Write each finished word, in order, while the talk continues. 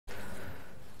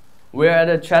We're at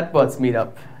a Chatbots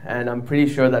Meetup, and I'm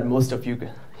pretty sure that most of you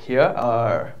here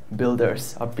are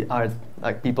builders, are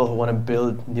like people who want to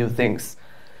build new things.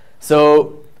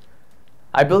 So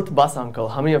I built Bus Uncle.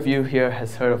 How many of you here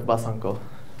has heard of Bus Uncle?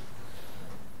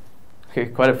 Okay,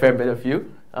 quite a fair bit of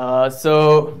you.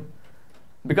 So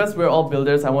because we're all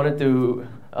builders, I wanted to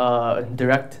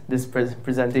direct this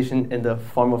presentation in the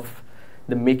form of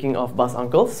the making of Bus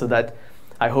Uncle, so that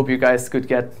I hope you guys could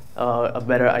get a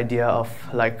better idea of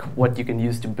like what you can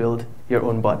use to build your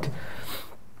own bot.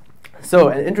 So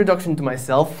an introduction to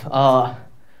myself.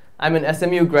 I'm an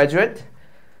SMU graduate.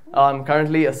 I'm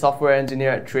currently a software engineer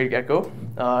at TradeGecko.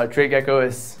 TradeGecko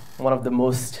is one of the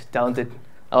most talented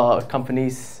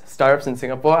startups in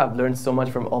Singapore. I've learned so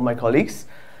much from all my colleagues.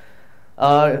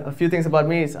 A few things about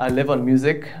me is I live on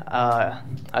music.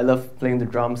 I love playing the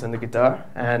drums and the guitar,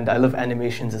 and I love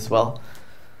animations as well.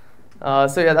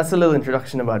 So yeah, that's a little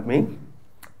introduction about me.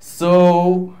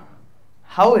 So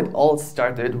how it all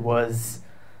started was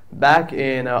back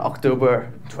in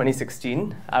October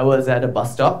 2016. I was at a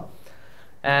bus stop,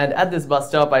 and at this bus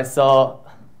stop I saw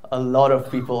a lot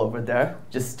of people over there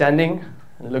just standing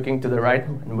and looking to the right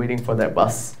and waiting for their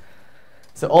bus.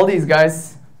 So all these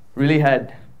guys really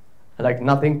had like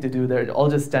nothing to do. They're all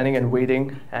just standing and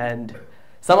waiting, and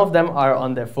some of them are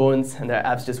on their phones and their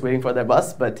apps just waiting for their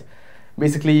bus, but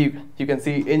basically you can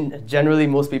see generally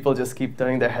most people just keep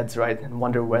turning their heads right and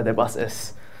wonder where their bus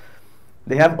is.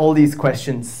 They have all these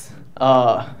questions.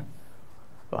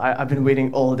 I've been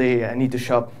waiting all day, I need to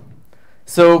shop.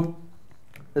 So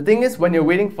the thing is, when you're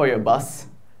waiting for your bus,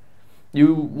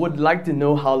 you would like to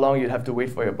know how long you'd have to wait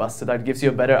for your bus, so that gives you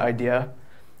a better idea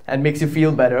and makes you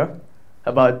feel better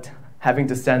about having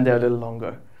to stand there a little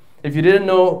longer. If you didn't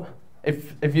know,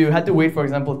 if you had to wait, for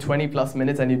example, 20 plus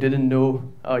minutes and you didn't know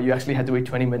you actually had to wait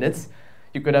 20 minutes,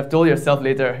 you could have told yourself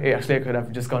later, hey, actually I could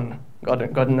have just gotten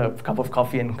a cup of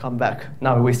coffee and come back.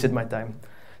 Now I wasted my time.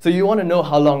 So you want to know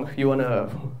how long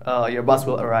your bus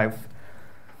will arrive.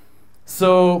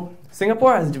 So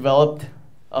Singapore has developed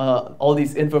all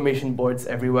these information boards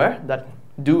everywhere that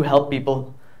do help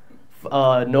people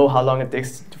know how long it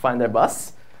takes to find their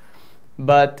bus.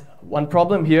 But one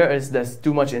problem here is there's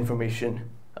too much information.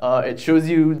 It shows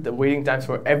you the waiting times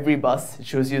for every bus. It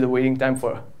shows you the waiting time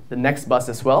for the next bus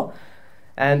as well.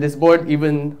 And this board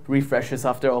even refreshes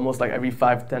after almost like every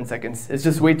 5-10 seconds. It's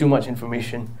just way too much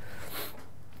information.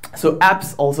 So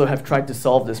apps also have tried to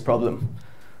solve this problem.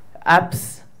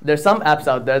 There's some apps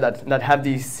out there that have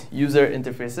these user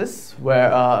interfaces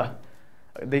where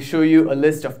they show you a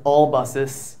list of all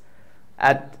buses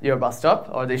at your bus stop,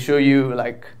 or they show you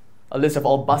like a list of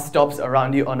all bus stops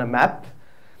around you on a map.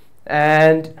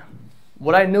 And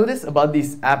what I noticed about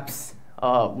these apps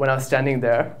when I was standing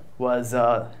there was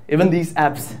even these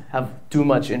apps have too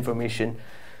much information.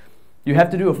 You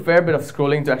have to do a fair bit of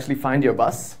scrolling to actually find your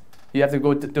bus. You have to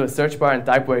go to a search bar and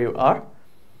type where you are.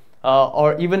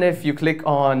 Or even if you click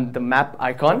on the map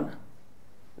icon,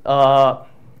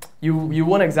 you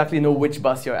won't exactly know which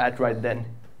bus you're at right then.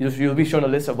 You'll be shown a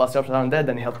list of bus stops around there,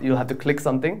 then you'll have to click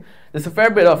something. There's a fair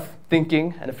bit of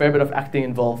thinking and a fair bit of acting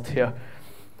involved here.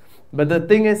 But the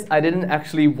thing is, I didn't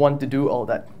actually want to do all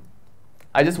that.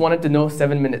 I just wanted to know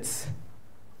 7 minutes.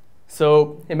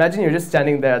 So imagine you're just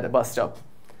standing there at the bus stop,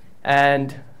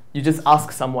 and you just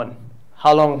ask someone,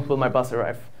 how long will my bus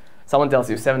arrive? Someone tells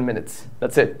you 7 minutes.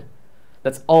 That's it.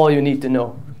 That's all you need to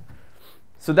know.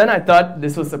 So then I thought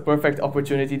this was a perfect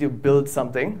opportunity to build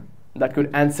something that could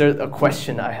answer a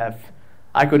question I have.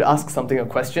 I could ask something a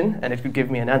question, and it could give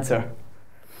me an answer.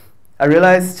 I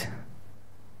realized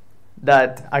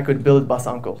that I could build Bus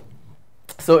Uncle.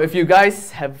 So if you guys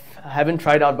haven't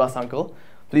tried out Bus Uncle,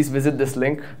 please visit this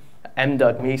link,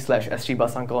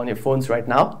 m.me/sgbusuncle on your phones right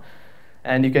now,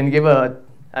 and you can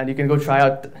go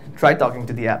try talking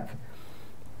to the app.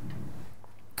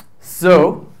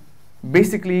 So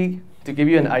basically, to give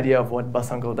you an idea of what Bus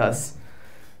Uncle does,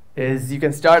 is you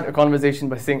can start a conversation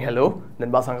by saying hello, then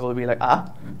Bus Uncle will be like,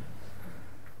 ah.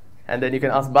 And then you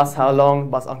can ask Bus how long,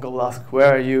 Bus Uncle will ask,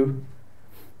 where are you?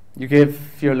 You give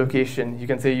your location. You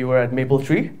can say you were at Maple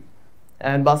Tree,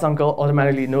 and Bus Uncle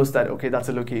automatically knows that, okay, that's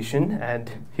a location, and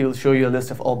he'll show you a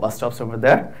list of all bus stops over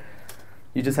there.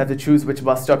 You just have to choose which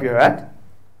bus stop you're at.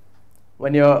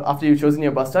 After you've chosen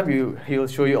your bus stop, he'll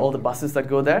show you all the buses that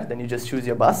go there, then you just choose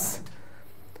your bus.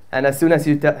 And as soon as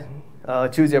you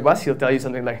choose your bus, he'll tell you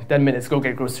something like 10 minutes, go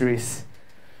get groceries.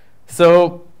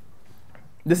 So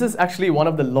this is actually one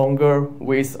of the longer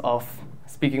ways of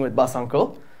speaking with Bus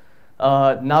Uncle.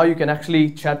 Now you can actually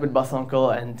chat with Bus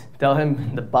Uncle and tell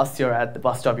him the bus you're at, the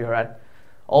bus stop you're at,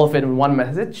 all of it in one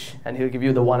message, and he'll give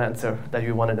you the one answer that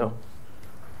you want to know.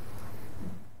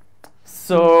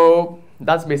 So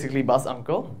that's basically Bus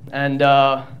Uncle. And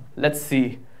let's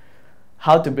see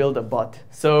how to build a bot.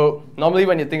 So normally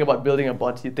when you think about building a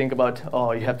bot, you think about,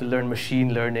 oh, you have to learn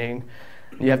machine learning,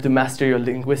 you have to master your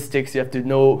linguistics, you have to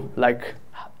know like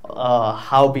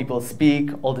how people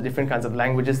speak, all the different kinds of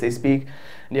languages they speak,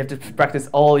 and you have to practice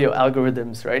all your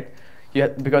algorithms, right?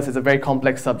 Because it's a very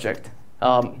complex subject.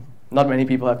 Not many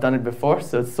people have done it before,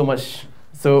 so it's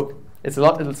a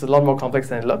lot more complex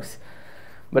than it looks.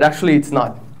 But actually, it's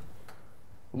not.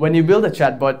 When you build a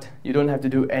chatbot, you don't have to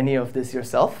do any of this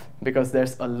yourself because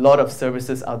there's a lot of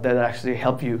services out there that actually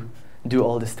help you do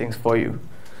all these things for you.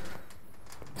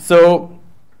 So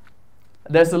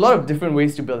there's a lot of different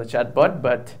ways to build a chatbot,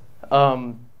 but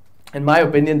in my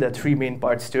opinion, there are three main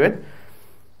parts to it.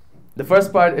 The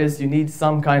first part is you need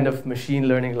some kind of machine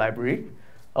learning library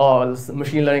or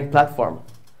machine learning platform.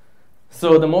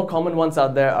 So the more common ones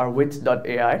out there are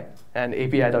wit.ai and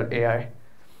api.ai.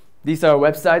 These are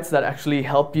websites that actually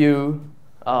help you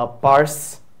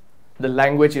parse the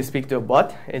language you speak to a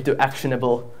bot into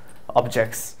actionable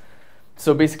objects.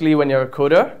 So basically, when you're a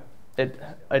coder, it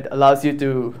allows you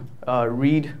to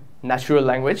read natural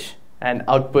language and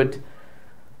output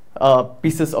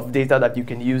pieces of data that you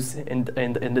can use in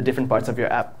the different parts of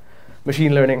your app.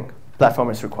 Machine learning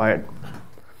platform is required.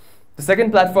 The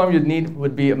second platform you'd need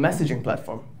would be a messaging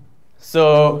platform.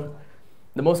 So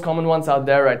the most common ones out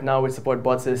there right now which support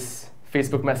bots is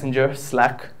Facebook Messenger,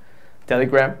 Slack,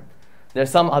 Telegram. There are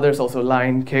some others also,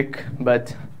 Line, Kik,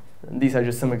 but these are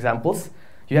just some examples.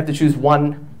 You have to choose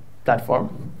one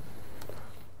platform.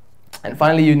 And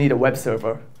finally, you need a web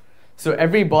server. So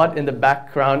every bot in the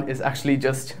background is actually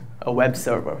just a web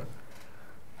server.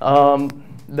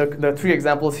 The three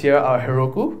examples here are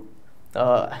Heroku,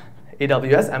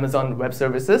 AWS, Amazon Web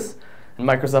Services, and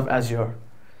Microsoft Azure.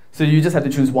 So you just have to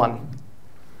choose one.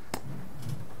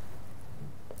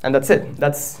 And that's it.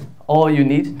 That's all you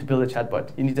need to build a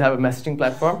chatbot. You need to have a messaging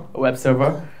platform, a web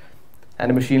server, and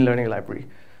a machine learning library.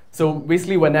 So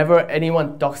basically, whenever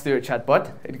anyone talks to your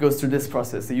chatbot, it goes through this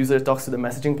process. The user talks to the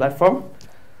messaging platform,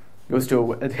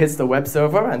 it hits the web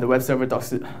server, and the web server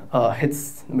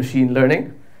hits machine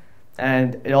learning,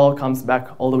 and it all comes back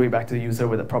all the way back to the user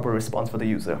with a proper response for the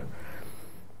user.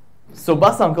 So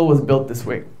Bus Uncle was built this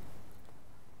way.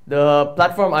 The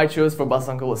platform I chose for Bus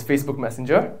Uncle was Facebook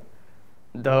Messenger.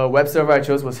 The web server I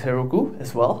chose was Heroku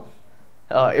as well.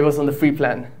 It was on the free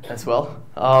plan as well.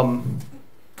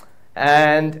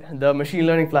 And the machine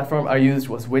learning platform I used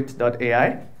was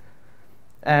wit.ai.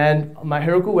 And my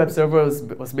Heroku web server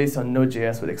was based on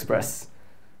Node.js with Express.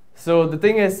 So the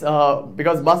thing is,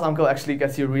 because Bus Uncle actually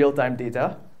gets you real-time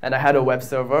data, and I had a web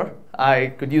server,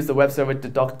 I could use the web server to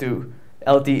talk to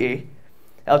LTA.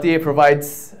 LTA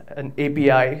provides an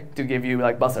API to give you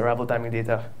like bus arrival timing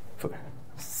data.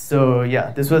 So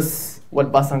yeah, this was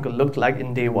what Bus Uncle looked like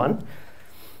in day one.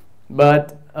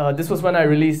 But this was when I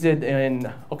released it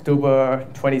in October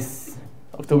 26,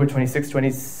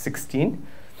 2016.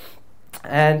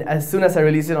 And as soon as I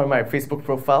released it on my Facebook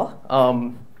profile,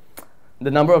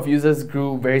 the number of users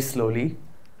grew very slowly.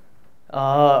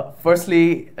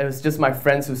 Firstly, it was just my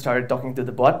friends who started talking to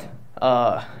the bot.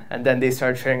 And then they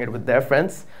started sharing it with their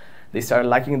friends. They started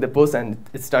liking the post, and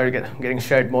it started getting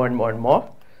shared more and more and more.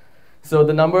 So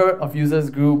the number of users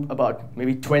grew about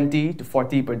maybe 20 to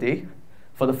 40 per day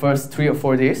for the first 3 or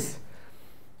 4 days.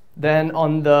 Then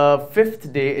on the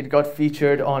 5th day, it got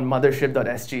featured on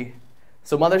Mothership.SG.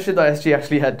 So Mothership.SG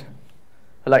actually had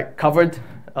like covered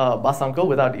Bus Uncle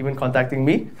without even contacting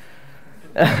me.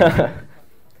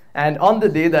 And on the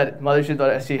day that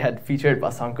Mothership.SG had featured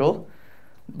Bus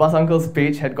Uncle's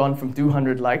page had gone from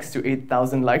 200 likes to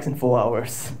 8,000 likes in 4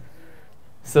 hours.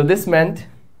 So this meant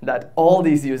that all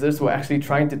these users were actually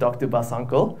trying to talk to Bus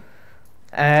Uncle.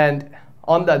 And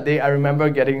on that day, I remember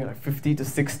getting 50 to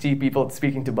 60 people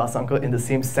speaking to Bus Uncle in the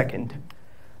same second.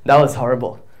 That was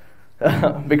horrible.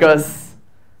 Because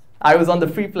I was on the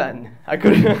free plan. I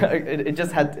couldn't, it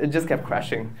just kept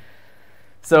crashing.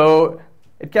 So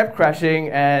it kept crashing,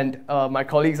 and my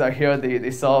colleagues are here, they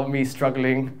saw me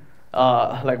struggling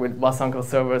like with Bus Uncle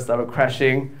servers that were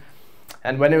crashing.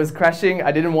 And when it was crashing,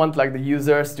 I didn't want like the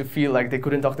users to feel like they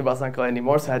couldn't talk to Bus Uncle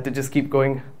anymore, so I had to just keep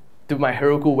going to my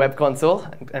Heroku web console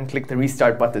and click the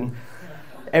restart button.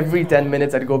 Every 10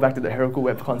 minutes, I'd go back to the Heroku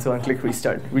web console and click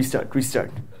restart, restart,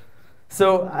 restart.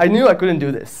 So I knew I couldn't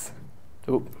do this.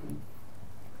 Oop.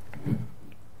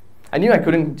 I knew I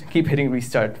couldn't keep hitting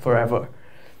restart forever.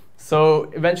 So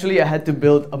eventually, I had to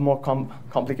build a more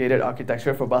complicated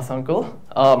architecture for Bus Uncle.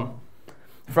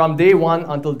 From day 1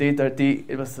 until day 30,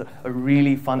 it was a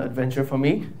really fun adventure for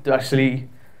me to actually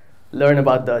learn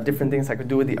about the different things I could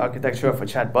do with the architecture of a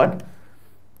chatbot.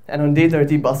 And on day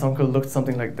 30, Bus Uncle looked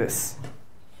something like this.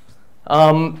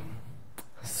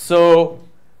 So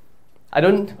I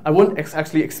won't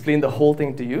actually explain the whole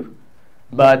thing to you,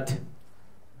 but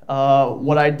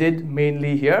what I did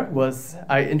mainly here was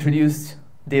I introduced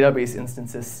database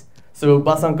instances. So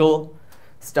Bus Uncle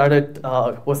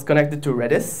was connected to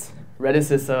Redis.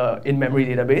 Redis is an in-memory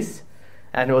database,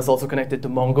 and it was also connected to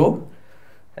Mongo.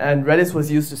 And Redis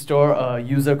was used to store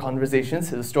user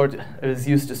conversations. It was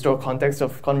used to store context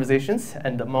of conversations,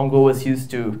 and the Mongo was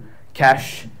used to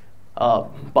cache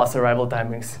bus arrival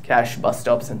timings, cache bus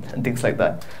stops, and things like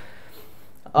that.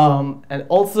 And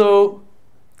also,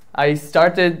 I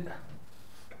started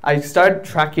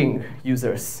tracking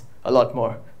users a lot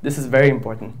more. This is very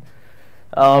important.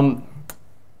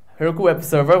 Heroku Web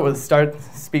Server will start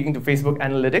speaking to Facebook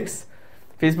Analytics.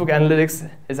 Facebook Analytics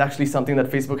is actually something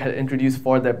that Facebook had introduced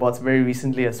for their bots very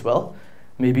recently as well,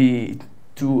 maybe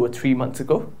 2 or 3 months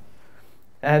ago.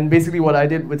 And basically what I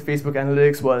did with Facebook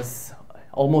Analytics was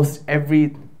almost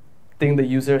everything the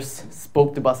users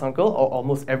spoke to Bus Uncle, or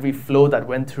almost every flow that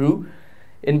went through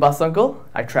in Bus Uncle,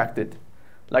 I tracked it.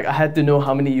 Like, I had to know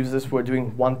how many users were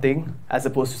doing one thing as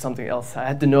opposed to something else. I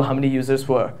had to know how many users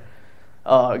were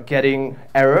getting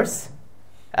errors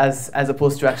as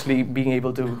opposed to actually being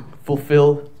able to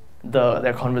fulfill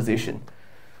their conversation.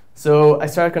 So I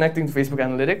started connecting to Facebook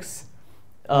Analytics.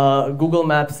 Google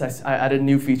Maps, I added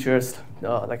new features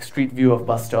like street view of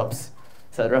bus stops,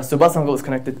 etc. So Bus Uncle is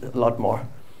connected a lot more.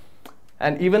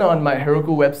 And even on my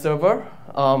Heroku web server,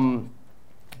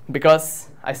 because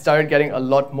I started getting a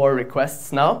lot more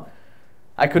requests now,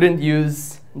 I couldn't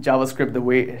use JavaScript the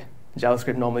way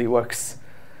JavaScript normally works.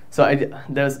 So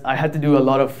I had to do a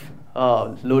lot of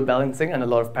load balancing and a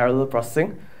lot of parallel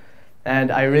processing.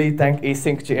 And I really thank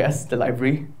async.js, the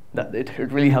library, that it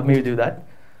really helped me to do that.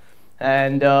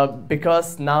 And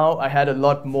because now I had a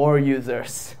lot more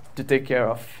users to take care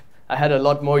of. I had a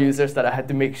lot more users that I had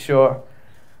to make sure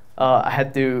I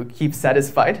had to keep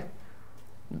satisfied.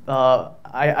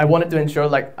 I wanted to ensure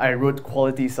like I wrote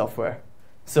quality software.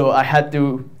 So I had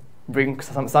to bring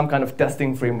some kind of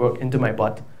testing framework into my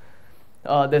bot.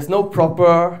 There's no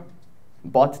proper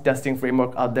bot testing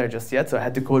framework out there just yet, so I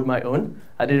had to code my own.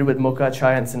 I did it with Mocha,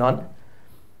 Chai, and Sinon.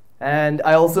 And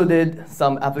I also did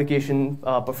some application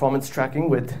performance tracking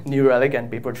with New Relic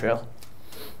and Papertrail.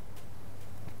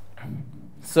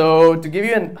 So to give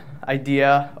you an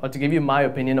idea, or to give you my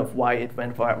opinion of why it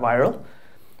went viral,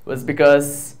 was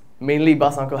because mainly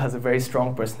Bus Uncle has a very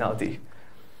strong personality.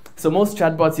 So most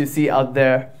chatbots you see out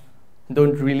there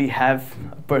don't really have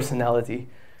a personality.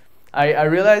 I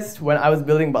realized when I was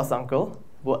building Bus Uncle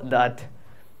that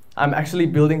I'm actually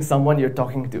building someone you're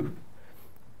talking to.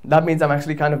 That means I'm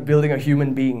actually kind of building a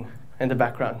human being in the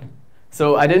background.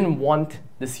 So I didn't want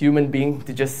this human being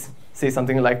to just say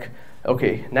something like,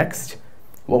 okay, next,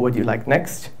 what would you like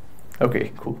next?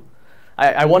 Okay, cool.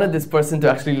 I wanted this person to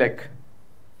actually like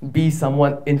be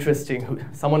someone interesting,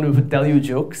 someone who would tell you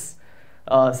jokes,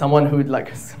 someone who would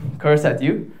like curse at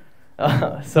you.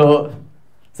 So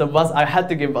I had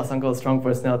to give Bus Uncle a strong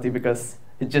personality because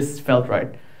it just felt right.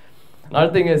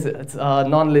 Another thing is it's a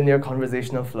non-linear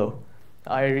conversational flow.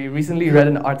 I recently read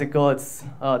an article.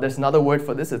 There's another word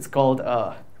for this. It's called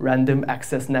random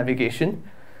access navigation.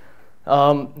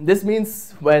 This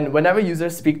means whenever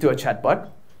users speak to a chatbot,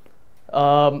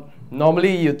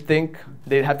 normally you'd think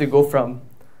they'd have to go from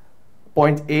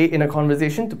point A in a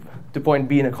conversation to point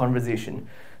B in a conversation.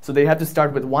 So they have to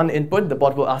start with one input. The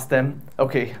bot will ask them,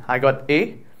 okay, I got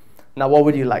A. Now what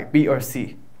would you like, B or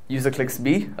C? User clicks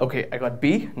B. Okay, I got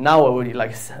B. Now what would you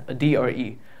like, D or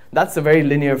E? That's a very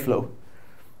linear flow.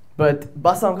 But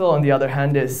Bus Uncle, on the other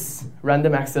hand, is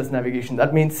random access navigation.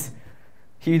 That means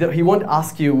he won't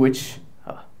ask you which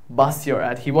bus you're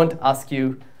at. He won't ask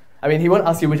you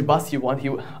which bus you want.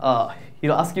 He'll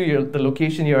ask you the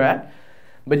location you're at,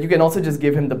 but you can also just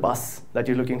give him the bus that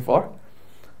you're looking for.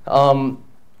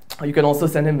 You can also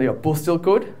send him your postal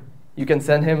code. You can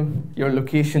send him your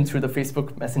location through the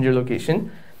Facebook Messenger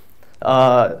location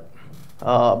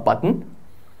button.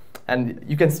 And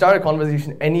you can start a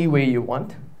conversation any way you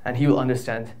want, and he will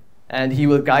understand. And he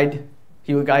will guide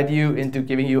you into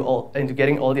getting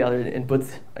all the other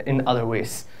inputs in other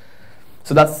ways.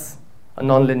 So that's a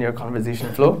non-linear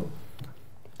conversation flow.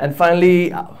 And finally,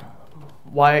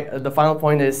 the final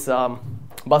point is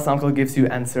Bus Uncle gives you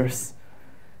answers.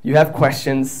 You have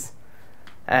questions,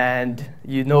 and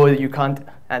you know you can't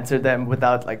answer them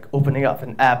without like opening up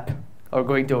an app or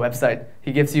going to a website.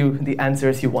 He gives you the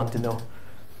answers you want to know.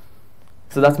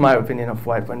 So that's my opinion of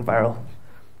why it went viral.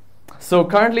 So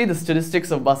currently, the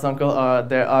statistics of Bus Uncle are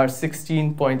there are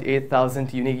 16.8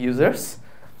 thousand unique users.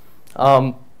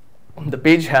 the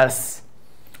page has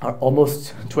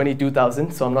almost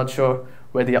 22,000, so I'm not sure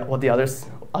what the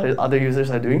other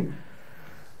users are doing.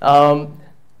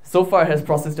 So far, it has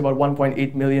processed about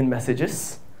 1.8 million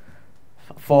messages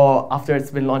after it's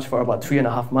been launched for about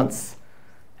 3.5 months.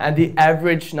 And the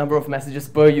average number of messages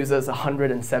per user is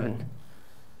 107.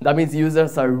 That means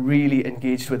users are really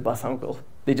engaged with Bus Uncle.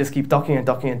 They just keep talking and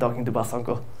talking and talking to Bus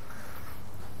Uncle.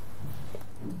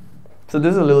 So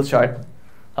this is a little chart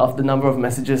of the number of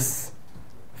messages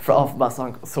of Bus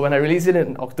Uncle. So when I released it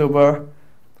in October,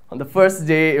 on the first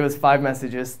day, it was 5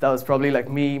 messages. That was probably like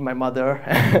me, my mother,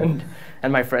 and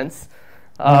my friends.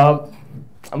 A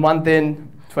month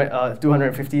in,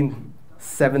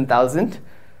 215,700.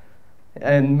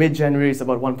 And mid-January, it's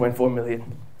about 1.4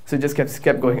 million. So it just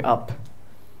kept going up.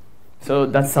 So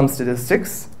that's some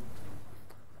statistics.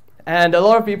 And a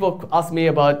lot of people ask me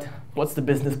about what's the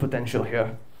business potential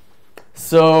here.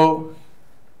 So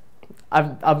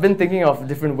I've been thinking of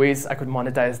different ways I could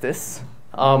monetize this.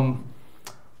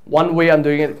 One way I'm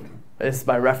doing it is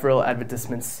by referral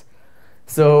advertisements.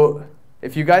 So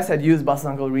if you guys had used Bus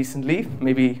Uncle recently,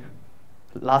 maybe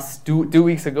last two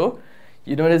weeks ago,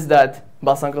 you noticed that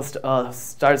Bus Uncle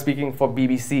started speaking for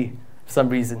BBC for some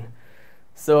reason.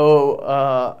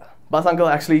 So Bus Uncle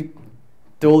actually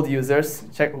told users,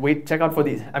 check out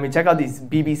these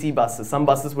BBC buses. Some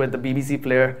buses with the BBC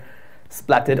player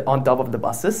splatted on top of the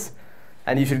buses,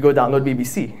 and you should go download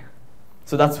BBC.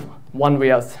 So that's one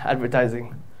way I was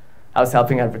advertising. I was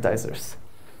helping advertisers.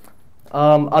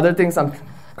 Other things I'm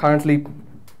currently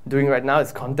doing right now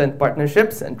is content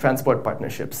partnerships and transport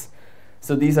partnerships.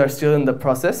 So these are still in the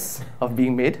process of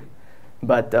being made,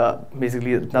 but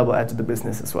basically that will add to the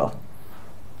business as well.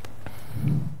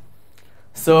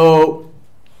 So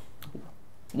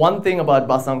one thing about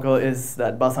Bus Uncle is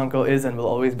that Bus Uncle is and will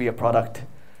always be a product.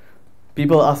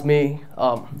 People ask me,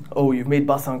 oh, you've made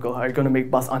Bus Uncle, are you going to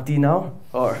make Bus Auntie now?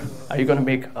 Or are you going to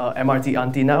make MRT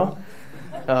Auntie now?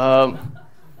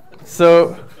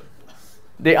 So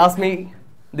they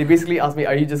basically ask me,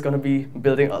 are you just going to be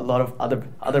building a lot of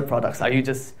other products? Are you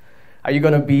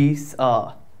going to be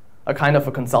a kind of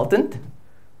a consultant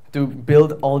to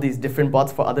build all these different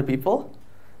bots for other people?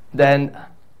 Then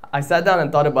I sat down and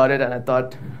thought about it, and I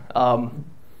thought,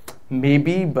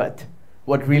 maybe, but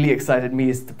what really excited me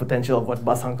is the potential of what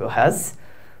Bus Uncle has.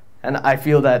 And I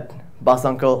feel that Bus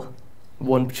Uncle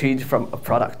won't change from a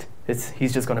product.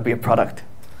 He's just going to be a product.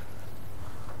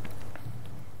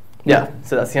 Yeah,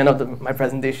 so that's the end of my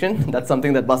presentation. That's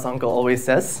something that Bus Uncle always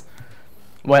says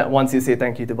once you say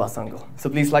thank you to Bus Uncle. So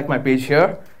please like my page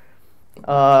here,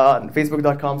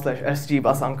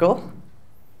 facebook.com/sgbusuncle.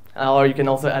 Or you can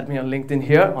also add me on LinkedIn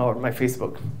here or my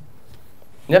Facebook.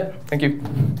 Yep, thank you.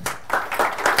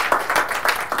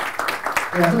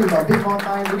 Yeah, so we've got a bit more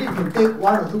time. Maybe we can take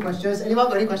 1 or 2 questions. Anyone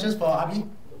got any questions for Abhi?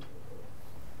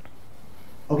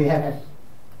 Okay, have.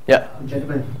 Yeah.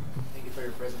 Gentlemen. Thank you for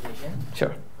your presentation.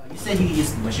 Sure. You said you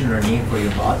used machine learning for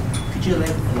your bot. Could you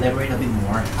elaborate a bit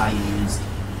more how you used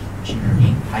machine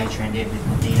learning, how you trained it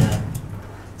with data?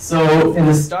 So in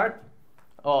the start,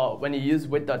 when you use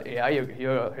wit.ai,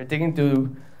 you're taken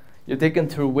through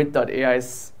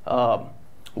wit.ai's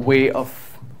way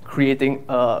of creating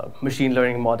a machine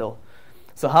learning model.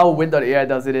 So how wit.ai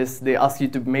does it is they ask you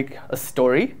to make a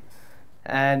story,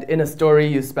 and in a story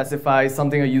you specify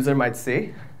something a user might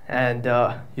say, and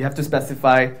you have to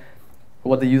specify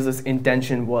what the user's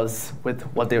intention was with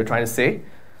what they were trying to say.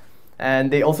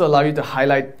 And they also allow you to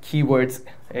highlight keywords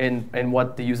in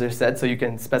what the user said, so you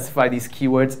can specify these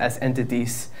keywords as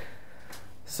entities.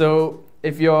 So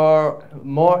if you're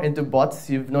more into bots,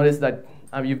 you've noticed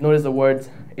the word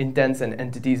intents and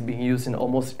entities being used in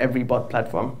almost every bot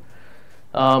platform.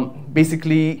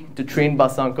 Basically, to train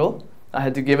Bus Uncle, I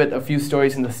had to give it a few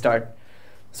stories in the start.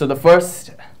 So the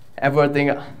first ever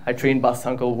thing I trained Bus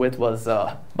Uncle with was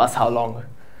bus how long.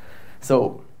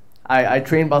 So I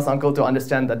trained Bus Uncle to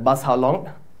understand that bus how long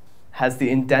has the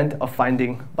intent of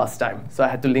finding bus time. So I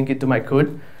had to link it to my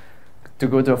code to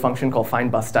go to a function called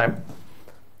find bus time.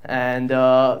 And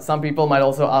some people might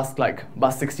also ask, like,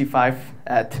 bus 65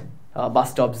 at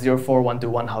bus stop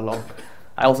 04121, how long?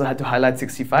 I also had to highlight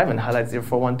 65 and highlight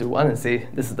 04121 and say,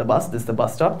 this is the bus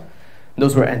stop.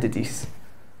 Those were entities.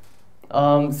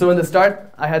 So in the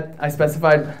start, I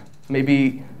specified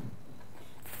maybe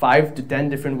 5 to 10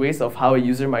 different ways of how a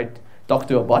user might talk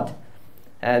to a bot.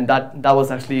 And that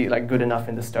was actually like good enough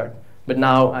in the start. But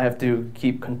now I have to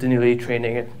keep continually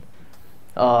training it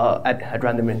at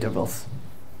random intervals.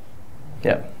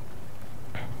 Yeah.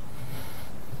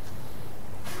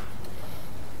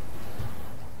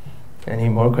 Any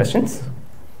more questions?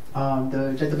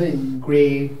 The gentleman in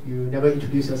grey, you never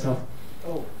introduced yourself.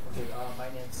 Oh, Okay, my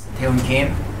name's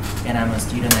Overcame, and I'm a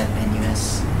student at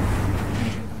NUS,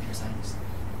 major in computer science.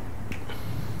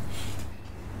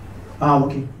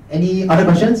 Okay. Any other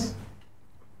questions?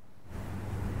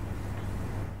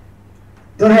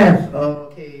 Don't have.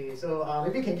 Okay, so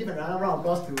maybe you can give another round of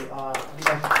applause to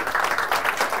Abhilash.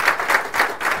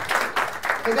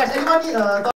 Hey guys, anyone need a